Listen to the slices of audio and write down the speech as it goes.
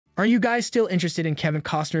Are you guys still interested in Kevin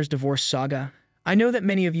Costner's divorce saga? I know that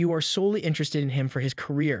many of you are solely interested in him for his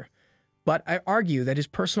career, but I argue that his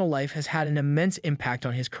personal life has had an immense impact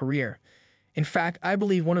on his career. In fact, I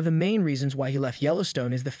believe one of the main reasons why he left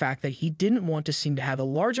Yellowstone is the fact that he didn't want to seem to have a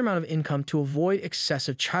large amount of income to avoid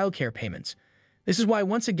excessive childcare payments. This is why,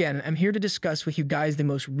 once again, I'm here to discuss with you guys the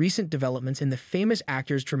most recent developments in the famous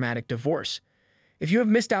actor's dramatic divorce. If you have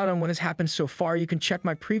missed out on what has happened so far, you can check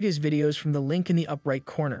my previous videos from the link in the upper right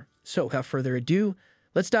corner. So, without further ado,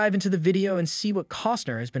 let's dive into the video and see what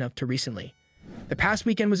Costner has been up to recently. The past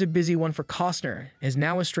weekend was a busy one for Costner and his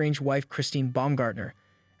now estranged wife Christine Baumgartner,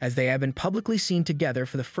 as they have been publicly seen together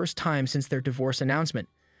for the first time since their divorce announcement.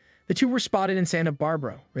 The two were spotted in Santa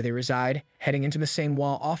Barbara, where they reside, heading into the same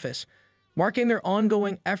law office, marking their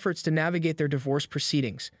ongoing efforts to navigate their divorce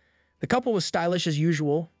proceedings. The couple was stylish as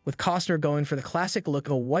usual, with Costner going for the classic look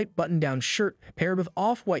of a white button-down shirt paired with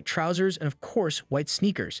off-white trousers and, of course, white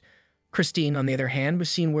sneakers. Christine, on the other hand, was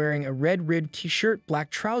seen wearing a red-ribbed t-shirt, black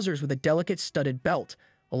trousers with a delicate studded belt,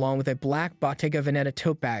 along with a black Bottega Veneta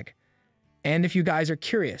tote bag. And if you guys are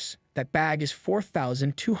curious, that bag is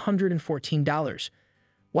 $4,214.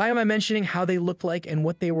 Why am I mentioning how they looked like and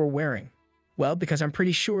what they were wearing? Well, because I'm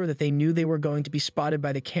pretty sure that they knew they were going to be spotted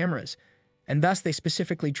by the cameras, and thus they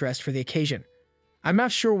specifically dressed for the occasion. I'm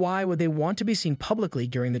not sure why would they want to be seen publicly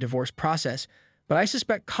during the divorce process, but I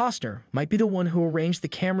suspect Costner might be the one who arranged the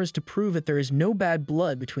cameras to prove that there is no bad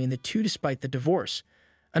blood between the two despite the divorce.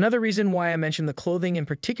 Another reason why I mentioned the clothing and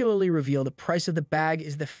particularly reveal the price of the bag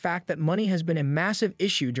is the fact that money has been a massive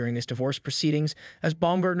issue during this divorce proceedings, as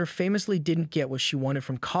Baumgartner famously didn't get what she wanted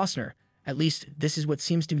from Costner. At least, this is what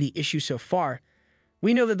seems to be the issue so far.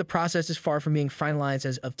 We know that the process is far from being finalized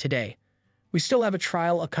as of today. We still have a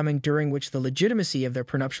trial upcoming during which the legitimacy of their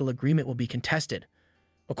prenuptial agreement will be contested.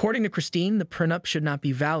 According to Christine, the prenup should not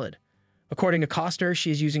be valid. According to Costner,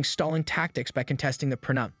 she is using stalling tactics by contesting the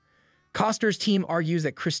prenup. Costner's team argues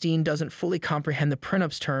that Christine doesn't fully comprehend the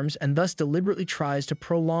prenup's terms and thus deliberately tries to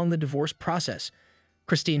prolong the divorce process.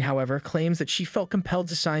 Christine, however, claims that she felt compelled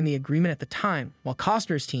to sign the agreement at the time, while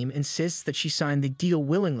Costner's team insists that she signed the deal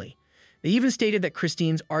willingly. They even stated that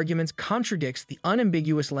Christine's arguments contradicts the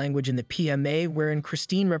unambiguous language in the PMA, wherein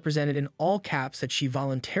Christine represented in all caps that she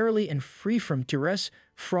voluntarily and free from duress,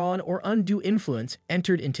 fraud, or undue influence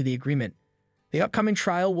entered into the agreement. The upcoming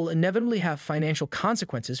trial will inevitably have financial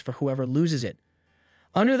consequences for whoever loses it.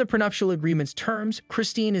 Under the prenuptial agreement's terms,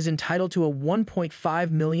 Christine is entitled to a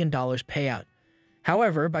 $1.5 million payout.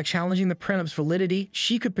 However, by challenging the prenup's validity,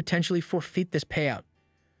 she could potentially forfeit this payout.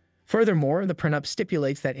 Furthermore, the prenup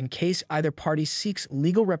stipulates that in case either party seeks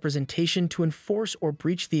legal representation to enforce or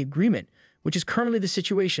breach the agreement, which is currently the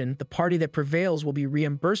situation, the party that prevails will be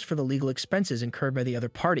reimbursed for the legal expenses incurred by the other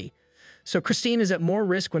party. So Christine is at more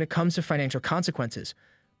risk when it comes to financial consequences,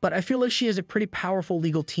 but I feel like she has a pretty powerful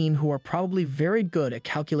legal team who are probably very good at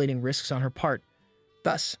calculating risks on her part.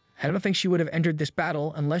 Thus, I don't think she would have entered this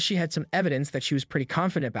battle unless she had some evidence that she was pretty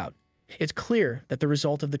confident about. It's clear that the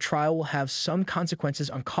result of the trial will have some consequences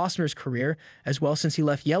on Costner's career as well, since he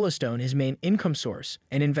left Yellowstone, his main income source,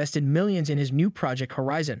 and invested millions in his new project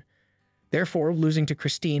Horizon. Therefore, losing to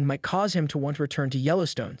Christine might cause him to want to return to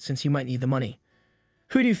Yellowstone, since he might need the money.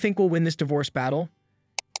 Who do you think will win this divorce battle?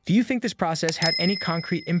 Do you think this process had any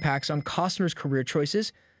concrete impacts on Costner's career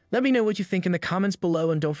choices? Let me know what you think in the comments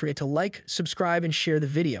below, and don't forget to like, subscribe, and share the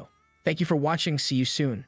video. Thank you for watching. See you soon.